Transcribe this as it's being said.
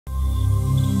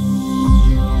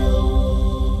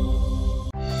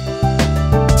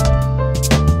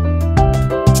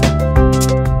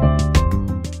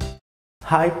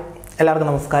Hi എല്ലാവർക്കും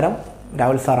നമസ്കാരം.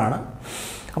 രാഹുൽ സാറാണ്.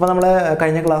 അപ്പോൾ നമ്മൾ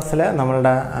കഴിഞ്ഞ ക്ലാസ്സിൽ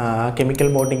നമ്മളുടെ chemical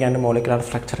bonding and molecular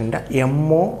സ്ട്രക്ചറിൻ്റെ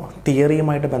MO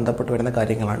തിയറിയുമായിട്ട് ബന്ധപ്പെട്ട് വരുന്ന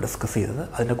കാര്യങ്ങളാണ് ഡിസ്കസ് ചെയ്തത്.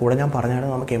 അതിൻ്റെ കൂടെ ഞാൻ പറഞ്ഞാൽ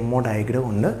നമുക്ക് എംഒ ഡയഗ്രം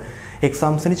ഉണ്ട്.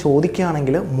 എക്സാംസിന്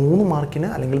ചോദിക്കുകയാണെങ്കിൽ 3 മാർക്കിന്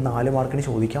അല്ലെങ്കിൽ 4 മാർക്കിന്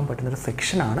ചോദിക്കാൻ പറ്റുന്നൊരു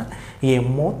സെക്ഷനാണ് ഈ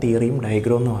എംഒ തിയറിയും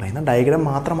ഡയഗ്രം എന്ന് പറയുന്നത്. ഡയഗ്രം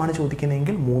മാത്രമാണ്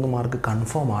ചോദിക്കുന്നതെങ്കിൽ 3 മാർക്ക്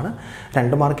കൺഫേം ആണ്.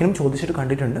 2 മാർക്കിനും ചോദിച്ചിട്ട്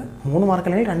കണ്ടിട്ടുണ്ട്. 3 മാർക്ക്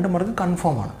അല്ലെങ്കിൽ 2 മാർക്ക്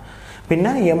കൺഫേം ആണ്.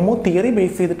 പിന്നെ എംഒ തിയറി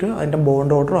ബേസ് ചെയ്തിട്ട് അതിൻ്റെ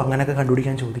ബോണ്ട് ഓർഡറോ അങ്ങനെയൊക്കെ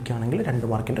കണ്ടുപിടിക്കാൻ ചോദിക്കുകയാണെങ്കിൽ 2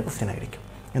 മാർക്കിൻ്റെ ക്വസ്റ്റ്യൻ ആയിരിക്കും.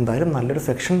 എന്തായാലും നല്ലൊരു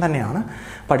സെക്ഷൻ തന്നെയാണ്.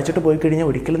 പഠിച്ചിട്ട് പോയി കഴിഞ്ഞാൽ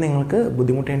ഒരിക്കലും നിങ്ങൾക്ക്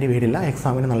ബുദ്ധിമുട്ടേണ്ടി വരില്ല.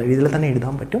 എക്സാമിന് നല്ല രീതിയിൽ തന്നെ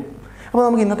എഴുതാൻ പറ്റും. അപ്പോൾ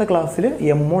നമുക്ക് ഇന്നത്തെ ക്ലാസ്സിൽ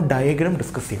എംഒ ഡയഗ്രം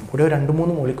ഡിസ്കസ് ചെയ്യും. ഒരു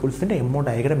 2-3 മോളിക്യൂൾസിൻ്റെ എംഒ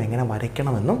ഡയഗ്രം എങ്ങനെ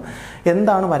വരയ്ക്കണമെന്നും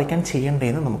എന്താണ് വരയ്ക്കാൻ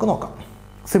ചെയ്യേണ്ടതെന്നും നമുക്ക് നോക്കാം.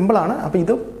 സിമ്പിളാണ്. അപ്പോൾ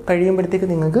ഇത് കഴിയുമ്പോഴത്തേക്ക്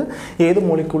നിങ്ങൾക്ക് ഏത്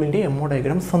മോളിക്യൂളിൻ്റെ എംഒ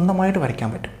ഡയഗ്രം സ്വന്തമായിട്ട്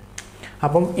വരയ്ക്കാൻ പറ്റും.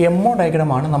 അപ്പം എംഒ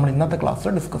ഡയഗ്രമാണ് നമ്മൾ ഇന്നത്തെ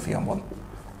ക്ലാസ്സിൽ ഡിസ്കസ് ചെയ്യാൻ പോകുന്നത്.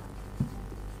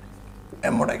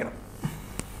 MO diagram.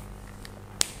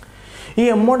 ഈ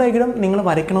എംഒ ഡയഗ്രം നിങ്ങൾ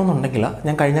വരയ്ക്കണമെന്നുണ്ടെങ്കിൽ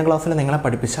ഞാൻ കഴിഞ്ഞ ക്ലാസ്സിൽ നിങ്ങളെ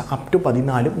പഠിപ്പിച്ച up to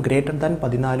 14 greater than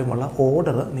 14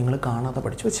 order നിങ്ങൾ കാണാതെ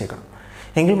പഠിച്ച് വെച്ചേക്കണം.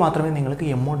 എങ്കിൽ മാത്രമേ നിങ്ങൾക്ക്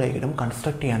എംഒ ഡയഗ്രം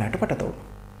കൺസ്ട്രക്ട് ചെയ്യാനായിട്ട് പറ്റത്തുള്ളൂ.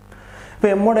 ഇപ്പോൾ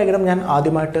എംഒ ഡയഗ്രം ഞാൻ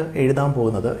ആദ്യമായിട്ട് എഴുതാൻ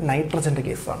പോകുന്നത് നൈട്രജൻ്റെ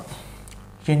കേസാണ്.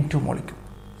 N2 molecule.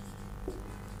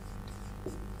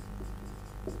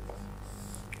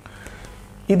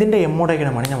 ഇതിൻ്റെ എംഒ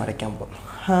ഡയഗ്രമാണ് ഞാൻ വരയ്ക്കാൻ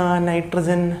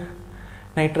പോകുന്നത്.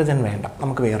 നൈട്രജൻ വേണ്ട,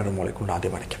 നമുക്ക് വേറൊരു മോളിക്യൂളിൻ്റെ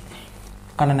ആദ്യം വരയ്ക്കാം.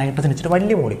 കാരണം നൈട്രജൻ വെച്ചിട്ട്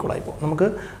വലിയ മോളിക്യൂളായി പോകും. നമുക്ക്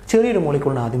ചെറിയൊരു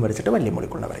മോളിക്യൂളിൻ്റെ ആദ്യം വരച്ചിട്ട് വലിയ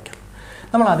മോളിക്യൂളിനെ വരയ്ക്കാം.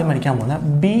 നമ്മൾ ആദ്യം വരയ്ക്കാൻ പോകുന്നത്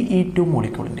BE2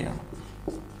 മോളിക്യൂളിൻ്റെയാണ്.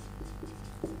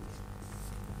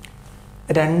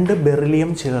 2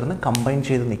 ബെറിലിയം ചേർന്ന് കമ്പൈൻ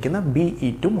ചെയ്ത് നിൽക്കുന്ന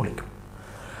BE2 മോളിക്യൂൾ.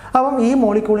 അപ്പം ഈ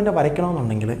മോളിക്യൂളിൻ്റെ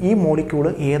വരയ്ക്കണമെന്നുണ്ടെങ്കിൽ ഈ മോളിക്യൂൾ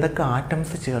ഏതൊക്കെ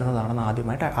ആറ്റംസ് ചേർന്നതാണെന്ന്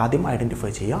ആദ്യം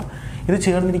ഐഡൻറ്റിഫൈ ചെയ്യാം. ഇത്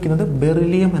ചേർന്നിരിക്കുന്നത്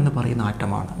ബെറിലിയം എന്ന് പറയുന്ന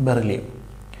ആറ്റമാണ്.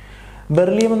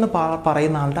 ബെറിലിയം എന്ന്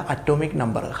പറയുന്ന ആളുടെ atomic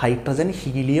number hydrogen,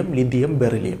 helium, lithium,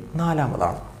 beryllium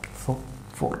 4ാമതാണ്. So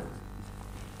 4.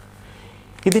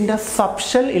 ഇതിൻ്റെ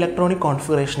സബ്ഷെൽ ഇലക്ട്രോണിക്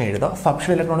കോൺഫിഗറേഷൻ എഴുതുക.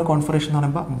 സബ്ഷെൽ ഇലക്ട്രോണിക് കോൺഫിഗറേഷൻ എന്ന്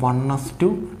പറയുമ്പോൾ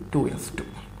 1s2 2s2.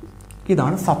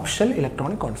 ഇതാണ് subshell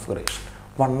electronic configuration.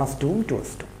 1s2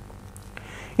 2s2.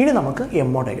 ഇനി നമുക്ക്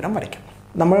എംഒ ഡയഗ്രം വരയ്ക്കാം.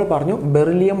 നമ്മൾ പറഞ്ഞു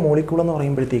ബെറിലിയം മോളിക്യൂൾ എന്ന്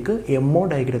പറയുമ്പോഴത്തേക്ക് എംഒ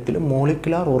ഡയഗ്രത്തിൽ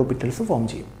മോളിക്കുലാർ ഓർബിറ്റൽസ് ഫോം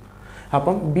ചെയ്യും.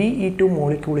 അപ്പം BE2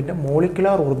 മോളിക്യൂളിൻ്റെ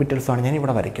മോളിക്കുലാർ ഓർബിറ്റൽസ് ആണ് ഞാൻ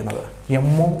ഇവിടെ വരയ്ക്കുന്നത്.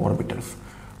 MO orbitals,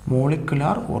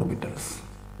 molecular orbitals.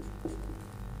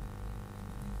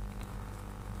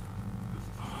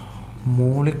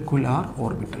 Molecular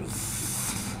orbitals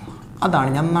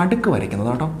അതാണ് ഞാൻ നടുക്ക് വരയ്ക്കുന്നത്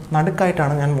കേട്ടോ.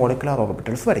 നടുക്കായിട്ടാണ് ഞാൻ മോളിക്കുലാർ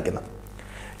ഓർബിറ്റൽസ് വരയ്ക്കുന്നത്.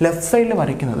 ലെഫ്റ്റ് സൈഡിൽ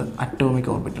വരയ്ക്കുന്നത്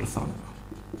അറ്റോമിക് ഓർബിറ്റൽസ് ആണ്.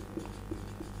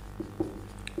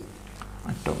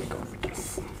 Atomic orbitals.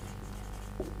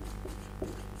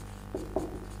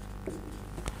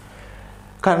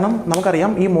 കാരണം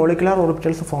നമുക്കറിയാം ഈ മോളിക്കുലാർ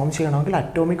ഓർബിറ്റൽസ് ഫോം ചെയ്യണമെങ്കിൽ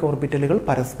അറ്റോമിക് ഓർബിറ്റലുകൾ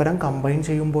പരസ്പരം കമ്പൈൻ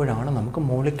ചെയ്യുമ്പോഴാണ് നമുക്ക്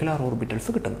മോളിക്കുലാർ ഓർബിറ്റൽസ്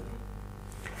കിട്ടുന്നത്.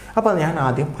 അപ്പോൾ ഞാൻ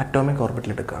ആദ്യം അറ്റോമിക്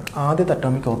ഓർബിറ്റൽ എടുക്കുകയാണ്. ആദ്യത്തെ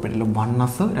അറ്റോമിക് ഓർബിറ്റൽ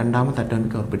 1s, രണ്ടാമത്തെ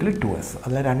അറ്റോമിക് ഓർബിറ്റൽ 2s.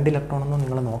 അതിൽ 2 ഇലക്ട്രോണൊന്നും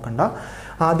നിങ്ങൾ നോക്കണ്ട.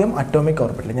 ആദ്യം അറ്റോമിക്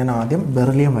ഓർബിറ്റൽ. ഞാൻ ആദ്യം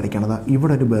ബെറിലിയം വരയ്ക്കണത്.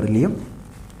 ഇവിടെ ഒരു ബെറിലിയം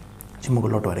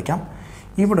മുകളിലോട്ട് വരയ്ക്കാം.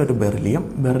 ഇവിടെ ഒരു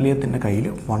ബെറിലിയത്തിൻ്റെ കയ്യിൽ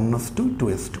 1s2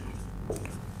 2s2.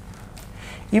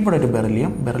 ഇവിടെ ഒരു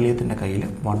ബെറിലിയത്തിൻ്റെ കയ്യിൽ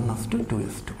 1s2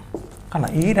 2s2.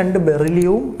 കാരണം ഈ 2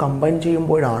 ബെറിലിയവും കമ്പൈൻ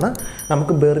ചെയ്യുമ്പോഴാണ്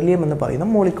നമുക്ക് ബെറിലിയം എന്ന് പറയുന്ന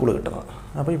മോളിക്യൂൾ കിട്ടുന്നത്.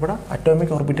 അപ്പോൾ ഇവിടെ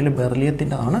അറ്റോമിക് ഓർബിറ്റൽ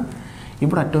ബെറിലിയത്തിൻ്റെതാണ്,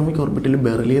 ഇവിടെ അറ്റോമിക് ഓർബിറ്റൽ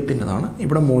ബെറിലിയത്തിൻ്റെതാണ്,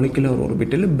 ഇവിടെ മോളിക്കുലർ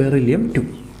ഓർബിറ്റൽ ബെറിലിയം 2.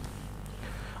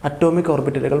 അറ്റോമിക്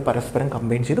ഓർബിറ്റലുകൾ പരസ്പരം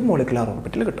കമ്പൈൻ ചെയ്ത് മോളിക്കുലർ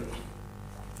ഓർബിറ്റൽ കിട്ടും.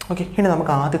 ഓക്കെ, ഇനി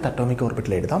നമുക്ക് ആദ്യത്തെ അറ്റോമിക്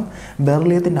ഓർബിറ്റൽ എഴുതാം.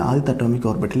 ബെറിലിയത്തിൻ്റെ ആദ്യത്തെ അറ്റോമിക്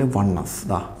ഓർബിറ്റൽ 1s.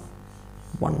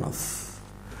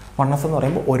 1s എന്ന്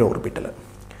പറയുമ്പോൾ ഒരു ഓർബിറ്റൽ.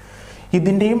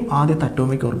 ഇതിൻ്റെയും ആദ്യത്തെ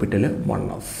അറ്റോമിക് ഓർബിറ്റൽ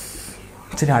 1s.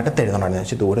 ഇച്ചിരി അടുത്തെഴുതണം. ഞാൻ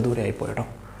ഇച്ചിരി ദൂരെ ആയിപ്പോയി കേട്ടോ.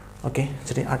 ഓക്കെ,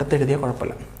 ഇച്ചിരി അടുത്തെഴുതിയാൽ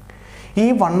കുഴപ്പമില്ല. ഈ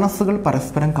 1sകൾ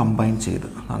പരസ്പരം കമ്പൈൻ ചെയ്ത്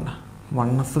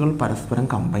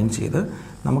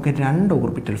നമുക്ക് 2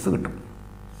 ഓർബിറ്റൽസ് കിട്ടും.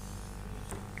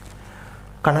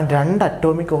 കാരണം 2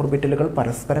 അറ്റോമിക് ഓർബിറ്റലുകൾ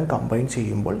പരസ്പരം കമ്പൈൻ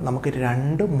ചെയ്യുമ്പോൾ നമുക്ക്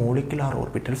 2 മോളിക്കുലാർ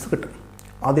ഓർബിറ്റൽസ് കിട്ടും.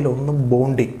 അതിലൊന്ന്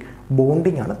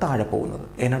ബോണ്ടിങ് ആണ് താഴെ പോകുന്നത്.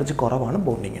 എനർജി കുറവാണ്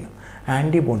ബോണ്ടിങ്ങിന്.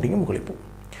 ആൻറ്റി ബോണ്ടിങ് മുകളിൽ പോകും.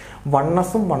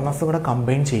 1sഉം 1sഉം കൂടെ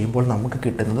കമ്പൈൻ ചെയ്യുമ്പോൾ നമുക്ക്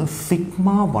കിട്ടുന്നത് സിഗ്മ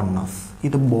 1s.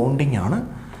 ഇത് ബോണ്ടിങ് ആണ്.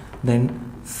 Then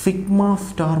sigma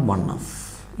star 1s.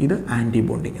 ഇത് ആൻറ്റി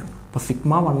ബോണ്ടിങ് ആണ്. അപ്പോൾ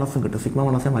സിഗ്മ 1s കിട്ടും. സിഗ്മ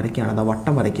 1s വരയ്ക്കുകയാണ്. അത്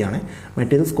വട്ടം വരയ്ക്കുകയാണ്.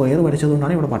 മറ്റേത് സ്ക്വയർ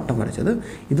വരച്ചതുകൊണ്ടാണ് ഇവിടെ വട്ടം വരച്ചത്.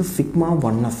 ഇത് സിഗ്മ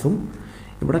 1sഉം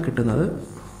ഇവിടെ കിട്ടുന്നത്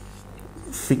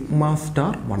സിഗ്മ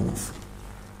സ്റ്റാർ 1s.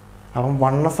 അപ്പം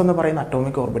 1s എന്ന് പറയുന്ന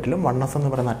അറ്റോമിക് ഓർബിറ്റലും 1s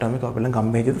എന്ന് പറയുന്ന അറ്റോമിക് ഓർബിറ്റലും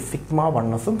കമ്പൈൻ ചെയ്ത് സിഗ്മ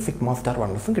 1sഉം സിഗ്മ സ്റ്റാർ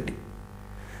 1sഉം കിട്ടി.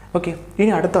 ഓക്കെ,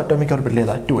 ഇനി അടുത്ത അറ്റോമിക് ഓർബിറ്റൽ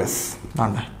ഏതാ? 2s.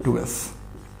 2s.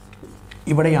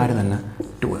 ഇവിടെ ആര് തന്നെ?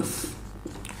 2s.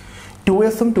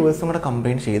 2s-ഉം 2s-ഉം കൂടെ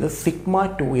കമ്പൈൻ ചെയ്ത് സിഗ്മ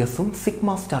 2s-ഉം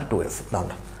സിഗ്മ സ്റ്റാർ 2s-ഉം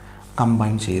ഇതാണ്ട്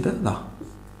കമ്പൈൻ ചെയ്ത് ഇതാ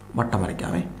വട്ടം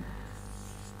വരയ്ക്കാമേ.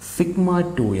 സിഗ്മ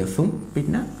 2s-ഉം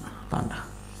പിന്നെ ഇതാണ്ട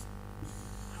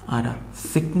ആരാ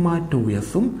സിഗ്മ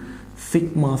 2s-ഉം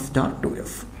സിഗ്മ സ്റ്റാർ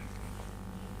 2s-ഉം.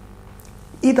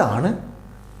 ഇതാണ്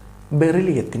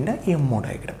ബെറിലിയത്തിൻ്റെ എംഒ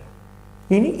ഡയഗ്രം.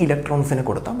 ഇനി ഇലക്ട്രോൺസിനെ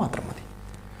കൊടുത്താൽ മാത്രം മതി.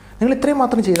 നിങ്ങൾ ഇത്രയും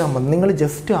മാത്രം ചെയ്താൽ മതി. നിങ്ങൾ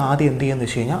ജസ്റ്റ് ആദ്യം എന്ത് ചെയ്യുകയെന്ന്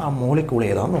വെച്ച് കഴിഞ്ഞാൽ ആ മോളിക്യൂൾ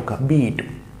ഏതാണെന്ന് നോക്കുക, B2.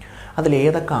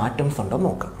 അതിലേതൊക്കെ ആറ്റംസ് ഉണ്ടെന്ന്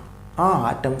നോക്കുക. ആ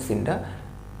ആറ്റംസിൻ്റെ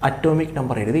അറ്റോമിക്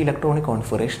നമ്പർ എഴുതി ഇലക്ട്രോണിക്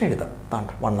കോൺഫിഗറേഷൻ എഴുതാം.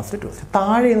 1s 2s.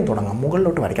 താഴെ നിന്ന് തുടങ്ങാം,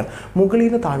 മുകളിലോട്ട് വരയ്ക്കണം. മുകളിൽ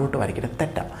നിന്ന് താഴോട്ട് വരയ്ക്കരുത്,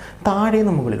 തെറ്റാം. താഴെ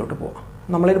നിന്ന് മുകളിലോട്ട് പോകാം.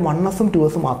 നമ്മളൊരു 1s-ഉം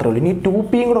 2s-ഉം മാത്രമേ ഉള്ളൂ. ഇനി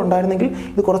 2p കൂടെ ഉണ്ടായിരുന്നെങ്കിൽ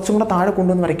ഇത് കുറച്ചും കൂടെ താഴെ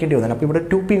കൊണ്ടുവന്ന് വരയ്ക്കേണ്ടി വന്നു. അപ്പോൾ ഇവിടെ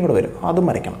 2p കൂടെ വരും, അതും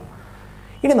വരയ്ക്കണം.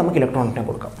 ഇനി നമുക്ക് ഇലക്ട്രോണിനെ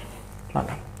കൊടുക്കാം.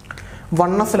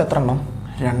 1s-ൽ എത്ര എണ്ണം?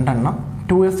 2 എണ്ണം.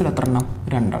 2s-ൽ എത്ര എണ്ണം?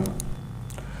 2 എണ്ണം.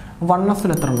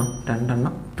 1s-ൽ എത്ര എണ്ണം? 2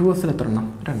 എണ്ണം. 2s-ൽ എത്ര എണ്ണം?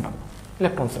 2 എണ്ണം.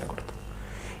 ഇലക്ട്രോൺസിനെ കൊടുത്തു.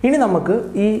 ഇനി നമുക്ക്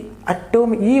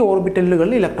ഈ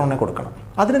ഓർബിറ്റലുകളിൽ ഇലക്ട്രോണിനെ കൊടുക്കണം.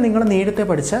 അതിന് നിങ്ങൾ നേരത്തെ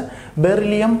പഠിച്ച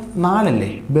ബെറിലിയം 4 അല്ലേ?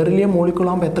 ബെറിലിയം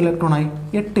മോളിക്യൂളാകുമ്പോൾ എത്ര ഇലക്ട്രോണായി?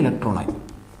 8 ഇലക്ട്രോണായി.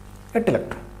 8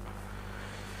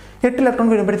 ഇലക്ട്രോൺ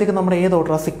വരുമ്പോഴത്തേക്ക് നമ്മുടെ ഏത്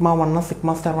order? Sigma 1s sigma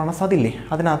star 1s അതില്ലേ?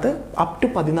 അതിനകത്ത് അപ് ടു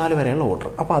 14 വരെയുള്ള ഓർഡർ.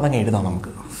 അപ്പോൾ അതങ്ങ് എഴുതാം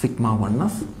നമുക്ക്. Sigma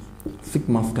 1s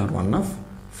sigma star 1s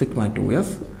sigma 2s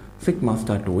sigma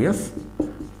star 2s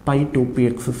pi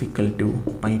 2px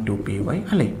pi 2py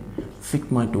അല്ലേ?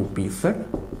 Sigma 2pz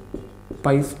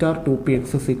pi star 2px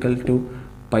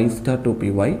pi star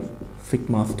 2py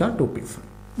sigma star 2pz.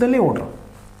 ഇതല്ലേ order.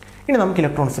 ഇനി നമുക്ക്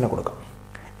ഇലക്ട്രോൺസിനെ കൊടുക്കാം.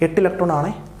 8 ഇലക്ട്രോൺ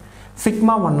ആണേ. സിഗ്മ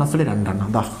 1s-ൽ 2 എണ്ണം.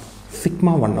 അതാ സിഗ്മ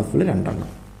 1s-ൽ 2 എണ്ണം.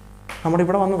 നമ്മുടെ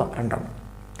ഇവിടെ വന്നതാ 2 എണ്ണം.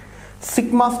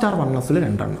 സിഗ്മ സ്റ്റാർ 1s-ൽ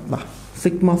 2 എണ്ണം. അതാ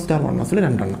സിഗ്മ സ്റ്റാർ 1s-ൽ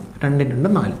 2 എണ്ണം. 2 2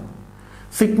 4.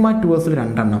 സിഗ്മ 2s-ൽ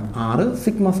 2 എണ്ണം 6.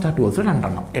 സിഗ്മ സ്റ്റാർ 2s-ൽ 2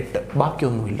 എണ്ണം 8.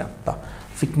 ബാക്കിയൊന്നുമില്ല. അതാ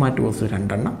സിഗ്മ 2s-ൽ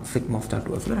 2 എണ്ണം. സിഗ്മ സ്റ്റാർ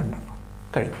 2s-ൽ 2 എണ്ണം.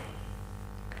 കഴിഞ്ഞു.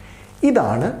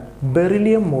 ഇതാണ്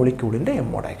ബെറിലിയം മോളിക്യൂളിൻ്റെ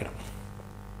എംഒ ഡയഗ്രം.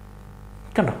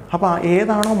 കണ്ടോ? അപ്പോൾ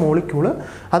ഏതാണോ മോളിക്യൂള്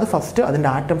അത് ഫസ്റ്റ് അതിൻ്റെ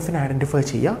ആറ്റംസിനെ ഐഡൻറ്റിഫൈ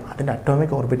ചെയ്യുക, അതിൻ്റെ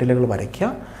അറ്റോമിക് ഓർബിറ്റലുകൾ വരയ്ക്കുക,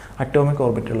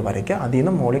 അതിൽ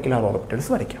നിന്ന് മോളിക്കുലാർ ഓർബിറ്റൽസ്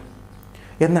വരയ്ക്കുക.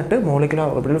 എന്നിട്ട് മോളിക്കുലാർ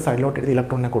ഓർബിറ്റൽ സൈഡിലോട്ട് എഴുതി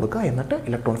ഇലക്ട്രോണിനെ കൊടുക്കുക. എന്നിട്ട്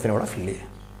ഇലക്ട്രോൺസിനെ അവിടെ ഫില്ല് ചെയ്യുക.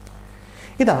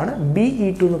 ഇതാണ്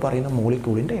Be2 എന്ന് പറയുന്ന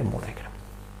മോളിക്യൂളിൻ്റെ എംഒ ഡയഗ്രം.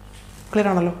 ക്ലിയർ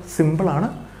ആണല്ലോ? സിമ്പിളാണ്.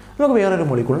 നമുക്ക് വേറൊരു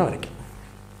മോളിക്യൂളിനെ വരയ്ക്കാം.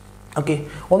 ഓക്കെ,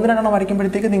 1-2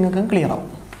 വരയ്ക്കുമ്പോഴത്തേക്ക് നിങ്ങൾക്ക് ക്ലിയർ ആവും.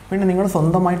 പിന്നെ നിങ്ങൾ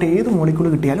സ്വന്തമായിട്ട് ഏത് മോളിക്യൂൾ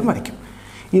കിട്ടിയാലും വരയ്ക്കും.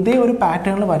 ഇതേ ഒരു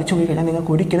പാറ്റേണിൽ വരച്ചു പോയി കഴിഞ്ഞാൽ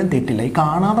നിങ്ങൾക്ക് ഒരിക്കലും തെറ്റില്ല. ഈ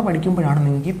കാണാതെ പഠിക്കുമ്പോഴാണ്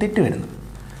നിങ്ങൾക്ക് ഈ തെറ്റ് വരുന്നത്.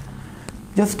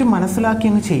 ജസ്റ്റ് മനസ്സിലാക്കി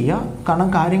അങ്ങ് ചെയ്യുക. കാരണം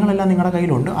കാര്യങ്ങളെല്ലാം നിങ്ങളുടെ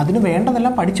കയ്യിലുണ്ട്. അതിന്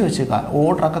വേണ്ടതെല്ലാം പഠിച്ചു വെച്ചേക്കുക.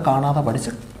 ഓർഡറൊക്കെ കാണാതെ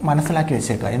പഠിച്ച് മനസ്സിലാക്കി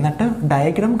വെച്ചേക്കുക. എന്നിട്ട്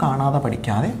ഡയഗ്രാം കാണാതെ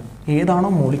പഠിക്കാതെ ഏതാണോ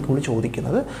മോളിക്യൂൾ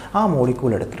ചോദിക്കുന്നത് ആ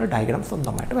മോളിക്യൂൾ എടുത്തിട്ട് ഡയഗ്രാം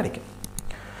സ്വന്തമായിട്ട് വരയ്ക്കും.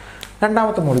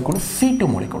 രണ്ടാമത്തെ മോളിക്യൂൾ C2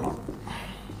 മോളിക്യൂളാണ്.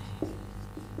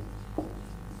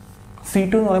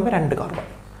 C2 എന്ന് പറയുമ്പോൾ 2 കാർബൺ.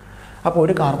 അപ്പോൾ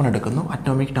ഒരു കാർബൺ എടുക്കുന്നു.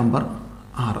 Atomic number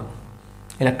 6.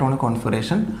 Electronic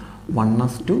configuration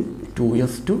 1s2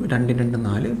 2s2 2 2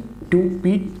 4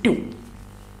 2p2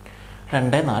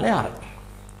 2 4 6.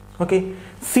 Okay,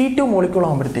 C2 molecule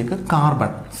ആകുമ്പോഴത്തേക്ക്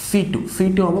കാർബൺ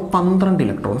C2 ആകുമ്പോൾ 12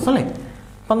 ഇലക്ട്രോൺസ് അല്ലേ?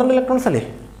 12 ഇലക്ട്രോൺസ് അല്ലേ?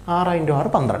 6 × 6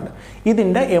 12.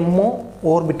 ഇതിൻ്റെ എംഒ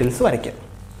ഓർബിറ്റൽസ് വരയ്ക്കുക.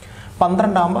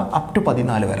 12 ആകുമ്പോൾ അപ് ടു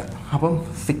 14 വരെ. അപ്പം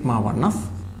sigma 1s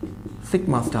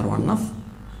sigma star 1s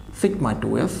sigma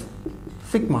 2s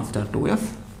sigma star 2s.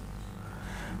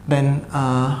 Then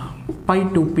pi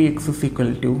 2px is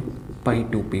equal to pi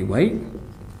 2py.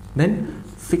 Then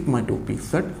sigma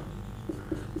 2pz.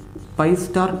 Pi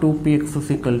star 2px is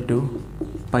equal to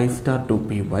pi star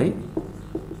 2py.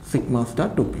 Sigma star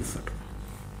 2pz.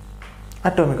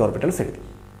 Atomic orbitals എഴുതി.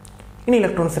 ഇനി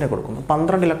ഇലക്ട്രോൺസിനെ കൊടുക്കുന്നു.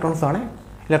 12 electrons ആണ്.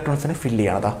 ഇലക്ട്രോൺസിനെ fill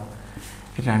ചെയ്യണതാ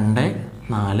 2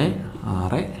 4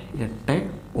 6 8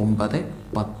 9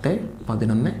 10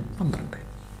 11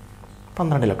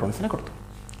 12 ഇലക്ട്രോൺസിനെ കൊടുത്തു.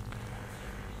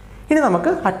 ഇനി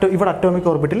നമുക്ക് ഇവിടെ atomic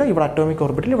ഓർബിറ്റിൽ,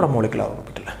 ഇവിടെ molecular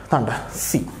ഓർബിറ്റിൽ താണ്ട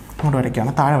C അങ്ങോട്ട്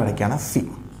വരയ്ക്കുകയാണ്, താഴെ വരയ്ക്കുകയാണ് C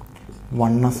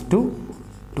 1s2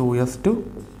 2s2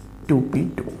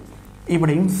 2p2.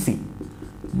 ഇവിടെയും C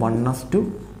 1s2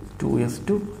 2s2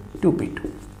 2p2.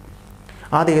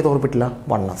 ആദ്യം ഏത് ഓർബിറ്റിലാണ്?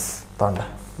 1s. താണ്ട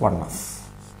 1s.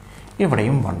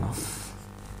 ഇവിടെയും 1s.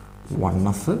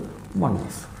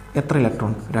 എത്ര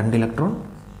ഇലക്ട്രോൺ? 2 ഇലക്ട്രോൺ.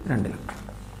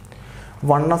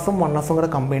 1s-ഉം 1s-ഉം കൂടെ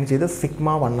കമ്പൈൻ ചെയ്ത് സിഗ്മ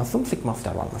 1s-ഉം സിഗ്മ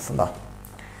സ്റ്റാർ 1s. എന്താ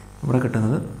ഇവിടെ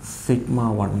കിട്ടുന്നത്? Sigma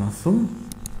 1s-ഉം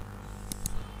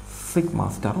sigma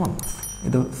star 1s.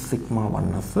 ഇത് സിഗ്മ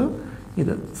 1s,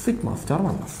 ഇത് സിഗ്മ സ്റ്റാർ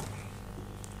 1s.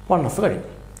 1s കഴിയും.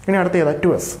 ഇനി അടുത്ത ഏതാ?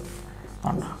 2s.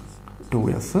 ആണ്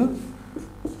 2s.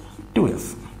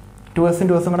 2s-ഉം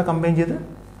 2s-ഉം കൂടെ കമ്പൈൻ ചെയ്ത്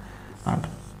ആണ്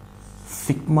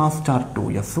sigma star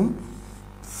 2s-ഉം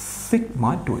sigma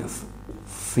 2s,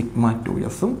 sigma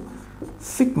 2sഉം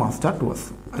sigma star 2s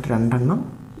രണ്ടെണ്ണം.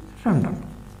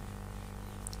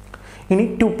 ഇനി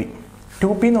 2p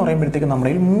എന്ന് പറയുമ്പോഴത്തേക്ക് നമ്മുടെ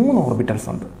കയ്യിൽ 3 ഓർബിറ്റൽസ്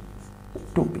ഉണ്ട്.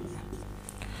 2p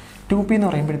എന്ന്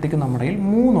പറയുമ്പോഴത്തേക്ക് നമ്മുടെ കയ്യിൽ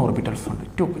 3 ഓർബിറ്റൽസ് ഉണ്ട്.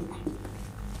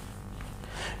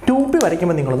 2p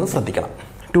വരയ്ക്കുമ്പോൾ നിങ്ങളൊന്ന് ശ്രദ്ധിക്കണം.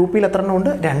 2pയിൽ എത്ര എണ്ണം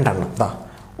ഉണ്ട്? 2 എണ്ണം.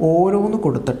 ഓരോന്ന്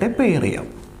കൊടുത്തിട്ട് പെയർ ചെയ്യാം.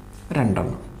 2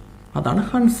 എണ്ണം. അതാണ്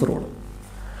ഹൺസ് റൂൾ.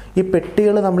 ഈ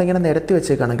പെട്ടികൾ നമ്മളിങ്ങനെ നിരത്തി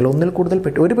വെച്ചേക്കാണെങ്കിൽ ഒന്നിൽ കൂടുതൽ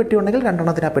പെട്ടി, ഒരു പെട്ടി ഉണ്ടെങ്കിൽ 2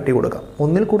 എണ്ണത്തിന് ആ പെട്ടി കൊടുക്കാം.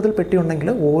 ഒന്നിൽ കൂടുതൽ പെട്ടി ഉണ്ടെങ്കിൽ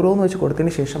ഓരോന്ന് വെച്ച്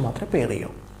കൊടുത്തതിന് ശേഷം മാത്രമേ പെയർ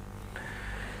ചെയ്യാം.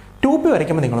 2p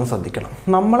വരയ്ക്കുമ്പോൾ നിങ്ങളൊന്ന് ശ്രദ്ധിക്കണം.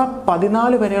 നമ്മളെ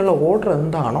 14 വരെയുള്ള ഓർഡർ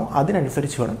എന്താണോ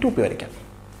അതിനനുസരിച്ച് വേണം 2p വരയ്ക്കാൻ.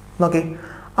 നോക്കി,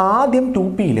 ആദ്യം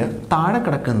 2pയിൽ താഴെ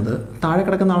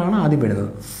കിടക്കുന്ന ആളാണ് ആദ്യം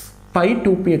വരുന്നത്. പൈ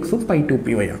 2pxഉം പൈ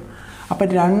 2py ആണ്. അപ്പോൾ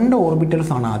 2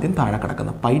 ഓർബിറ്റൽസ് ആണ് ആദ്യം താഴെ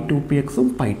കിടക്കുന്നത്. പൈ 2pxഉം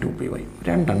പൈ 2py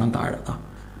 2 എണ്ണം താഴെ.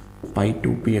 Pi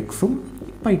 2pxഉം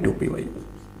pi 2py.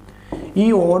 ഈ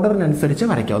ഓർഡറിനനുസരിച്ച്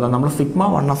വരയ്ക്കാം. അതാണ് നമ്മൾ സിഗ്മ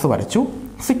 1s വരച്ചു,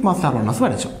 സിഗ്മ സ്റ്റാർ 1s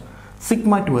വരച്ചു,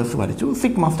 സിഗ്മ 2s വരച്ചു,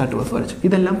 സിഗ്മ സ്റ്റാർ 2s വരച്ചു.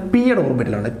 ഇതെല്ലാം പിയുടെ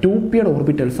ഓർബിറ്റലാണ്. 2pയുടെ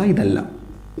ഓർബിറ്റൽസാണ് ഇതെല്ലാം.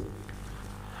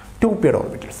 2pയുടെ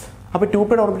ഓർബിറ്റൽസ്. അപ്പോൾ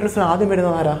 2pയുടെ ഓർബിറ്റൽസിൽ ആദ്യം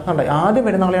വരുന്നത് ആരാ? കണ്ടോ, ആദ്യം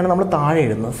വരുന്ന ആളെയാണ് നമ്മൾ താഴെ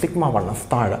എഴുതുന്നത്. സിഗ്മ 1s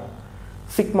താഴെ,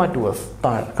 സിഗ്മ 2s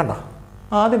താഴെ. കണ്ടോ,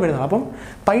 ആദ്യം വരുന്നത്. അപ്പം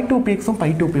പൈ 2pxഉം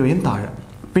പൈ 2pyയും താഴെ.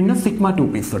 പിന്നെ സിഗ്മ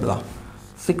 2pz ഇടുക,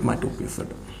 സിഗ്മ 2pz.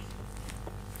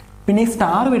 പിന്നെ ഈ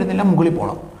സ്റ്റാർ വരുന്നില്ല, മുകളിൽ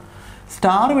പോകണം.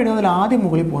 സ്റ്റാർ വരുന്നതിൽ ആദ്യം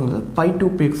മുകളിൽ പോകുന്നത് പൈ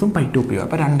 2pxഉം പൈ 2py.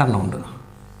 അപ്പോൾ 2 എണ്ണം ഉണ്ട്.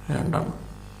 2 എണ്ണം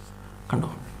കണ്ടോ,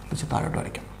 വെച്ച് താഴോട്ട്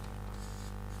വരയ്ക്കാം.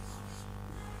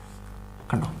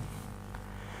 കണ്ടോ,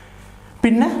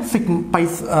 പിന്നെ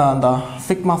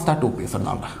സിഗ്മ സ്റ്റാർ 2pz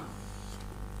എന്നാണ്.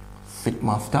 Sigma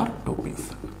star 2pz.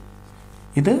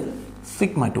 ഇത്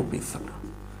സിഗ്മ 2pz.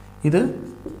 ഇത്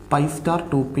pi star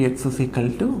 2px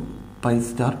pi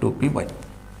star 2py.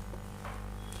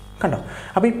 കണ്ടോ,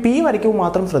 അപ്പോൾ ഈ പി വരയ്ക്കുമ്പോൾ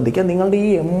മാത്രം ശ്രദ്ധിക്കുക. നിങ്ങളുടെ ഈ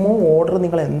എമ്മോ ഓർഡർ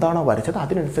നിങ്ങൾ എന്താണോ വരച്ചത്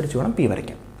അതിനനുസരിച്ച് വേണം പി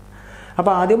വരയ്ക്കാൻ.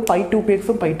 അപ്പോൾ ആദ്യം pi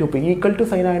 2pxഉം pi 2py equal to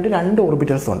sign ആയിട്ട് 2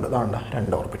 ഓർബിറ്റൽസ് ഉണ്ട്. അതാണ്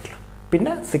 2 ഓർബിറ്റൽ.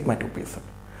 പിന്നെ സിഗ്മ 2pz.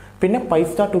 പിന്നെ pi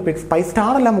star 2px. Pi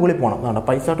star എല്ലാം മുകളിൽ പോകണം. അതാണ്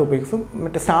പൈ സ്റ്റാർ 2pxഉം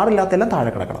മറ്റേ സ്റ്റാർ ഇല്ലാത്തെല്ലാം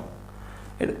താഴെ കിടക്കണം.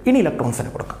 ഇനി ഇലക്ട്രോൺസിനെ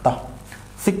കൊടുക്കാം.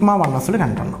 സിഗ്മ 1sൽ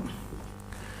 2 എണ്ണം,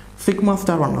 സിഗ്മ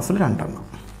സ്റ്റാർ 1sൽ 2 എണ്ണം,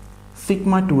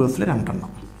 സിഗ്മ 2sൽ 2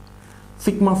 എണ്ണം,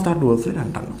 സിഗ്മ സ്റ്റാർ 2sൽ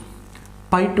 2 എണ്ണം,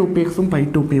 പൈ 2pxഉം പൈ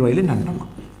 2pyയിൽ 2 എണ്ണം.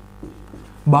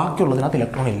 ബാക്കിയുള്ളതിനകത്ത്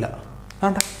ഇലക്ട്രോൺ ഇല്ല.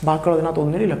 ബാക്കിയുള്ളതിനകത്ത്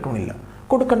ഒന്നിനും ഇലക്ട്രോൺ ഇല്ല,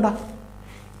 കൊടുക്കണ്ട.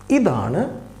 ഇതാണ്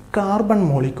കാർബൺ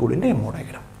മോളിക്യൂളിൻ്റെ എമ്മോ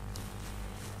ഡയഗ്രാം.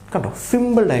 കണ്ടോ,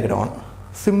 സിമ്പിൾ ഡയഗ്രമാണ്.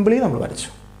 സിമ്പിളി നമ്മൾ വരച്ചു.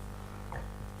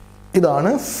 ഇതാണ്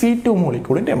C2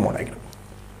 മോളിക്യൂളിൻ്റെ എമ്മോ ഡയഗ്രാം.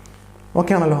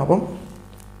 ഓക്കെ ആണല്ലോ. അപ്പം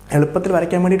എളുപ്പത്തിൽ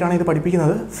വരയ്ക്കാൻ വേണ്ടിയിട്ടാണ് ഇത്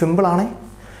പഠിപ്പിക്കുന്നത്. സിമ്പിളാണ്.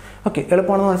 ഓക്കെ,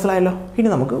 എളുപ്പമാണെന്ന് മനസ്സിലായല്ലോ. ഇനി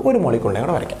നമുക്ക് ഒരു മോളിക്യൂളിനെ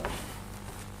കൂടെ വരയ്ക്കാം.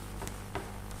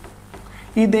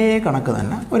 ഇതേ കണക്ക്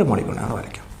തന്നെ ഒരു മോളിക്യൂളിനെ കൂടെ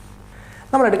വരയ്ക്കാം.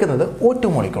 നമ്മൾ എടുക്കുന്നത് O2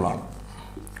 മോളിക്യൂളാണ്,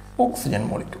 ഓക്സിജൻ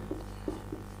മോളിക്യൂൾ.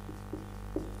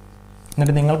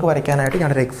 എന്നിട്ട് നിങ്ങൾക്ക് വരയ്ക്കാനായിട്ട്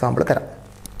ഞാനൊരു എക്സാമ്പിൾ തരാം.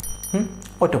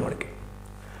 O2 molecule.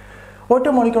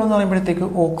 O2 മോളിക്യൂൾ എന്ന് പറയുമ്പോഴത്തേക്ക്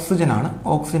ഓക്സിജനാണ്.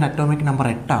 ഓക്സിജൻ അറ്റോമിക് നമ്പർ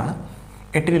 8 ആണ്.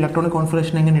 8 ഇലക്ട്രോണിക്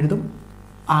കോൺഫിഗറേഷൻ എങ്ങനെ എഴുതും?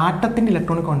 ആറ്റത്തിൻ്റെ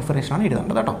ഇലക്ട്രോണിക് കോൺഫിഗറേഷനാണ്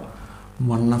എഴുതേണ്ടത് കേട്ടോ.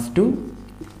 1s2,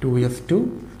 2s2,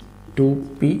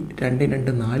 2p, 2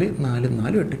 2 4, 4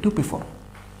 4 8, 2p4.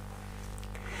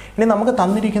 ഇനി നമുക്ക്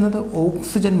തന്നിരിക്കുന്നത്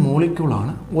ഓക്സിജൻ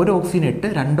മോളിക്യൂളാണ്. ഒരു ഓക്സിജൻ 8,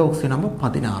 2 ഓക്സിജൻ ആകുമ്പോൾ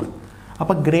 16.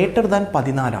 അപ്പോൾ ഗ്രേറ്റർ ദാൻ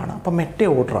 14 ആണ്. അപ്പം മറ്റേ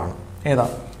ഓർഡറാണ് ഏതാ?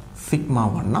 Sigma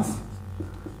 1s,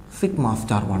 sigma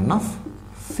star 1s,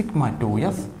 sigma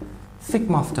 2s,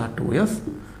 sigma star 2s,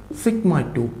 sigma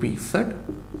 2pz,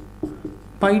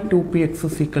 pi 2px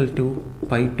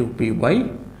pi 2py,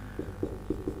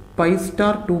 pi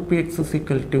star 2px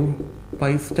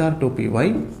pi star 2py,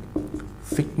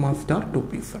 sigma star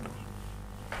 2pz.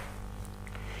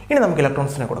 ഇനി നമുക്ക്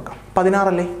ഇലക്ട്രോൺസിനെ കൊടുക്കാം. 16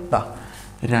 അല്ലേ? 2,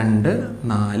 4,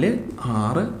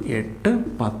 6, 8,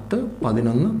 10,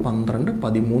 11, 12,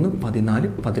 13, 14,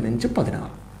 15, 16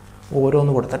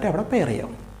 ഓരോന്ന് കൊടുത്തിട്ട് അവിടെ പെയർ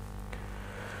ചെയ്യാം.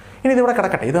 ഇനി ഇതിവിടെ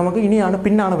കിടക്കട്ടെ. ഇത് നമുക്ക്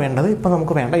പിന്നാണ് വേണ്ടത്. ഇപ്പം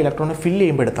നമുക്ക് വേണ്ട ഇലക്ട്രോണിനെ ഫില്ല്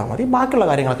ചെയ്യുമ്പോൾ എടുത്താൽ മതി. ബാക്കിയുള്ള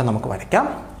കാര്യങ്ങളൊക്കെ നമുക്ക് വരയ്ക്കാം.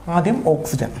 ആദ്യം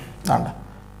oxygen.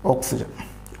 Oxygen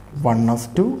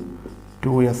 1s2,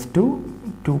 2s2,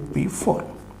 2p4.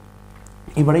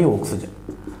 ഇവിടെ ഓക്സിജൻ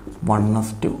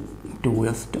 1s2,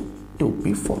 2s2,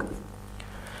 2p4.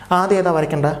 ആദ്യം ഏതാ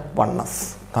വരയ്ക്കേണ്ട? 1s.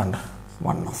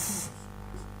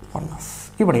 1s.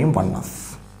 ഇവിടെയും 1s.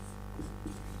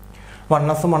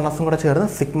 1sഉം 1sഉം കൂടെ ചേർന്ന്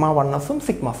sigma 1sഉം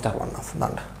sigma star 1s.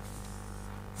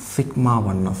 Sigma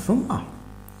 1sഉം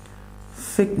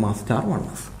sigma star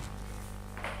 1s.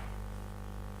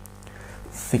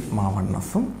 Sigma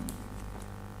 1sഉം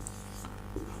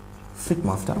sigma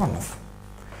star 1s.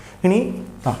 ഇനി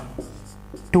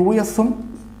 2sഉം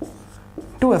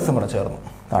 2sഉം കൂടെ ചേർന്നു.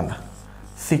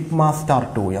 Sigma star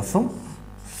 2s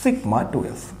sigma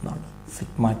 2s എന്നാണ്.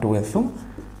 Sigma 2s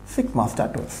sigma star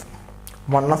 2s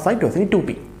 1s ആയി 2s. ഇനി 2p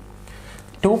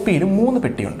 2pയിൽ 3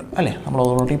 പെട്ടിയുണ്ട് അല്ലേ, നമ്മൾ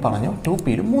ഓൾറെഡി പറഞ്ഞു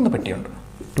 2pയിൽ 3 പെട്ടിയുണ്ട്.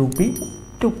 2p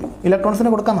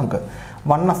ഇലക്ട്രോൺസിന് കൊടുക്കാം നമുക്ക്.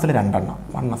 1s 2 എണ്ണം,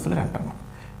 1s 2 എണ്ണം,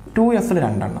 2s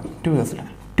 2 എണ്ണം, 2s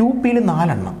 2pയിൽ 4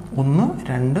 എണ്ണം, 1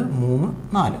 2 3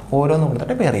 4 ഓരോന്ന്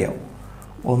കൊടുത്തിട്ട് പെയർ ചെയ്യാവും.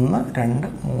 1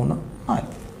 2 3 4.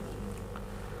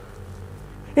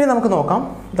 ഇനി നമുക്ക് നോക്കാം.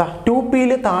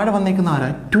 2pയിൽ താഴെ വന്നിരിക്കുന്ന ആരാ?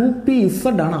 2pz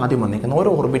ആണ് ആദ്യം വന്നിരിക്കുന്നത്. ഓരോ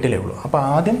ഓർബിറ്റിലേ ഉള്ളൂ. അപ്പോൾ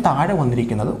ആദ്യം താഴെ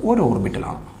വന്നിരിക്കുന്നത് ഒരു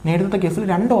ഓർബിറ്റിലാണ്. നേരത്തെ കേസിൽ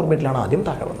 2 ഓർബിറ്റിലാണ് ആദ്യം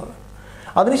താഴെ വന്നത്.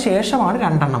 അതിനുശേഷമാണ്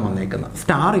 2 എണ്ണം വന്നിരിക്കുന്നത്.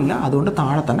 സ്റ്റാർ ഇല്ല, അതുകൊണ്ട്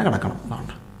താഴെ തന്നെ കിടക്കണം.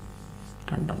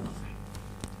 2 എണ്ണം.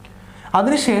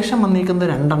 അതിനുശേഷം വന്നിരിക്കുന്നത്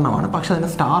 2 എണ്ണമാണ്, പക്ഷെ അതിന്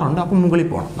സ്റ്റാർ ഉണ്ട്, അപ്പം മുകളിൽ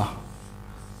പോകണം. 2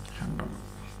 എണ്ണം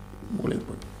മുകളിൽ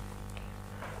പോയി.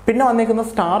 പിന്നെ വന്നിരിക്കുന്ന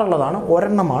സ്റ്റാർ ഉള്ളതാണ്,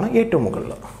 ഒരെണ്ണമാണ് ഏറ്റവും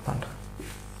മുകളിൽ.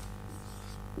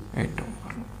 ഏറ്റവും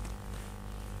മുകളിൽ.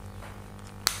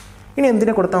 ഇനി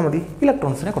എന്തിനെ കൊടുത്താൽ മതി?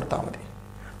 ഇലക്ട്രോൺസിനെ കൊടുത്താൽ മതി.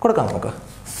 കൊടുക്കാം നമുക്ക്.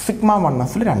 സിഗ്മ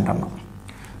 1s 2 എണ്ണം,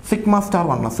 സിഗ്മ സ്റ്റാർ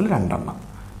 1s 2 എണ്ണം,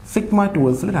 സിഗ്മ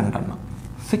 2s 2 എണ്ണം,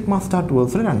 സിഗ്മ സ്റ്റാർ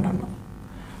 2s 2 എണ്ണം,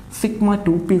 സിഗ്മ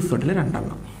 2pz 2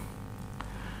 എണ്ണം,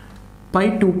 പൈ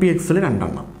 2px 2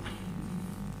 എണ്ണം,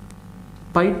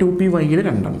 പൈ 2py 2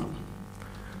 എണ്ണം,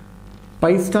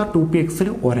 പൈ സ്റ്റാർ 2px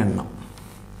 1 എണ്ണം,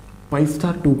 പൈ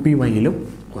സ്റ്റാർ 2py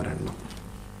 1 എണ്ണം.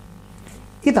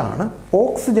 ഇതാണ്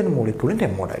ഓക്സിജൻ മോളിക്യൂളിൻ്റെ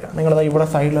എംഒ ഡയഗ്രം. നിങ്ങളത് ഇവിടെ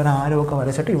സൈഡിൽ ഒരു ആരോ ഒക്കെ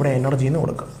വരച്ചിട്ട് ഇവിടെ എനർജിന്ന്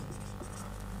കൊടുക്കുക.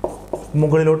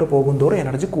 മുകളിലോട്ട് പോകും തോറും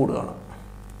എനർജി കൂടുകയാണ്.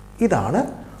 ഇതാണ്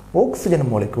ഓക്സിജൻ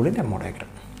മോളിക്യൂളിൻ്റെ എംഒ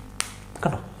ഡയഗ്രം.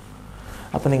 കണ്ടോ?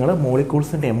 അപ്പോൾ നിങ്ങൾ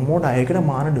മോളിക്യൂൾസിൻ്റെ എംഒ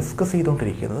ഡയഗ്രമാണ് ഡിസ്കസ്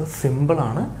ചെയ്തുകൊണ്ടിരിക്കുന്നത്.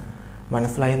 സിമ്പിളാണ്,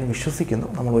 മനസ്സിലായെന്ന് വിശ്വസിക്കുന്നു.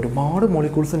 നമ്മൾ ഒരുപാട്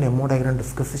മോളിക്യൂൾസിൻ്റെ എംഒ ഡയഗ്രം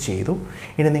ഡിസ്കസ് ചെയ്തു.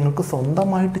 ഇനി നിങ്ങൾക്ക്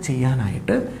സ്വന്തമായിട്ട്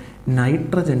ചെയ്യാനായിട്ട്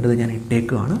നൈട്രജൻ്റെത് ഞാൻ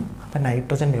ഇട്ടേക്കുകയാണ്. അപ്പം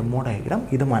നൈട്രജൻ്റെ എംഒ ഡയഗ്രാം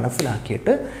ഇത്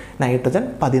മനസ്സിലാക്കിയിട്ട്, നൈട്രജൻ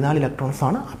 14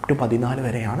 ഇലക്ട്രോൺസാണ്, അപ് ടു 14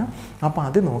 വരെയാണ്. അപ്പോൾ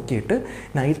അത് നോക്കിയിട്ട്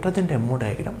നൈട്രജൻ്റെ എംഒ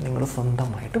ഡയഗ്രാം നിങ്ങൾ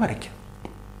സ്വന്തമായിട്ട് വരയ്ക്കുക.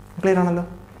 ക്ലിയർ ആണല്ലോ?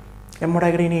 എംഒ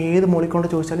ഡയഗ്രാം ഇനി ഏത് മോളിക്യൂളിൽ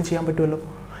ചോദിച്ചാലും ചെയ്യാൻ പറ്റുമല്ലോ.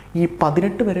 ഈ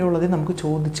 18 വരെയുള്ളതേ നമുക്ക്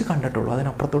ചോദിച്ച് കണ്ടിട്ടുള്ളൂ,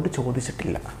 അതിനപ്പുറത്തോട്ട്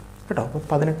ചോദിച്ചിട്ടില്ല കേട്ടോ. അപ്പോൾ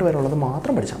 18 വരെയുള്ളത്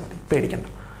മാത്രം പഠിച്ചാൽ മതി, പേടിക്കണ്ട.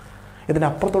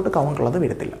 ഇതിനപ്പുറത്തോട്ട് കൗണ്ടുള്ളത്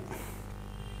വരത്തില്ല.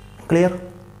 ക്ലിയർ?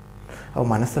 അപ്പോൾ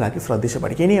മനസ്സിലാക്കി ശ്രദ്ധിച്ച്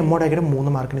പഠിക്കുക. ഇനി എംഒ ഡയഗ്രാം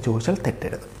 3 മാർക്കിന് ചോദിച്ചാൽ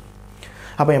തെറ്റരുത്.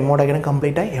 അപ്പോൾ എംഒ ഡയഗ്രാം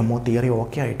കംപ്ലീറ്റ് ആയി, എംഒ തിയറി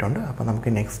ഓക്കെ ആയിട്ടുണ്ട്. അപ്പോൾ നമുക്ക്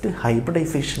നെക്സ്റ്റ്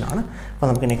ഹൈബ്രിഡൈസേഷനാണ്. അപ്പോൾ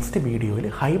നമുക്ക് നെക്സ്റ്റ് വീഡിയോയിൽ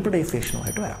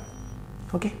ഹൈബ്രിഡൈസേഷനുമായിട്ട് വരാം.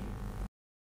 ഓക്കെ.